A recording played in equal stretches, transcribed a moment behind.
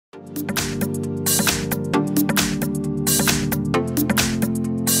Hi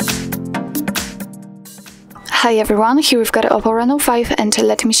everyone, here we've got OPPO Reno 5 and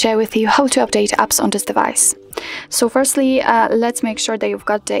let me share with you how to update apps on this device. So firstly, let's make sure that you've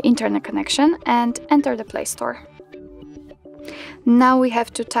got the internet connection and enter the Play Store. Now we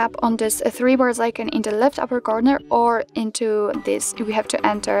have to tap on this three bars icon in the left upper corner, or into this we have to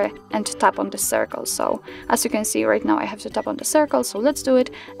enter and tap on the circle. So as you can see right now I have to tap on the circle, so let's do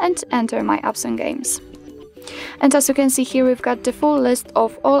it and enter my apps and games. And as you can see here, we've got the full list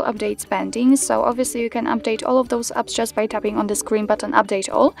of all updates pending, so obviously you can update all of those apps just by tapping on this green button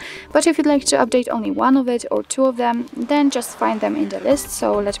Update All, but if you'd like to update only one of it or two of them, then just find them in the list.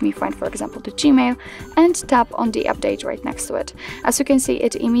 So let me find, for example, the Gmail and tap on the update right next to it. As you can see,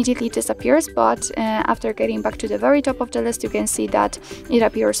 it immediately disappears, but after getting back to the very top of the list, you can see that it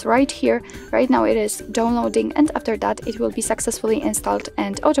appears right here. Right now it is downloading, and after that it will be successfully installed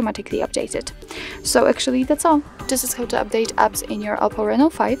and automatically updated. So actually that's all. This is how to update apps in your OPPO Reno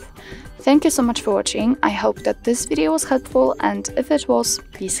 5. Thank you so much for watching. I hope that this video was helpful, and if it was,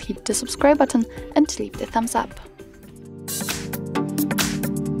 please hit the subscribe button and leave the thumbs up.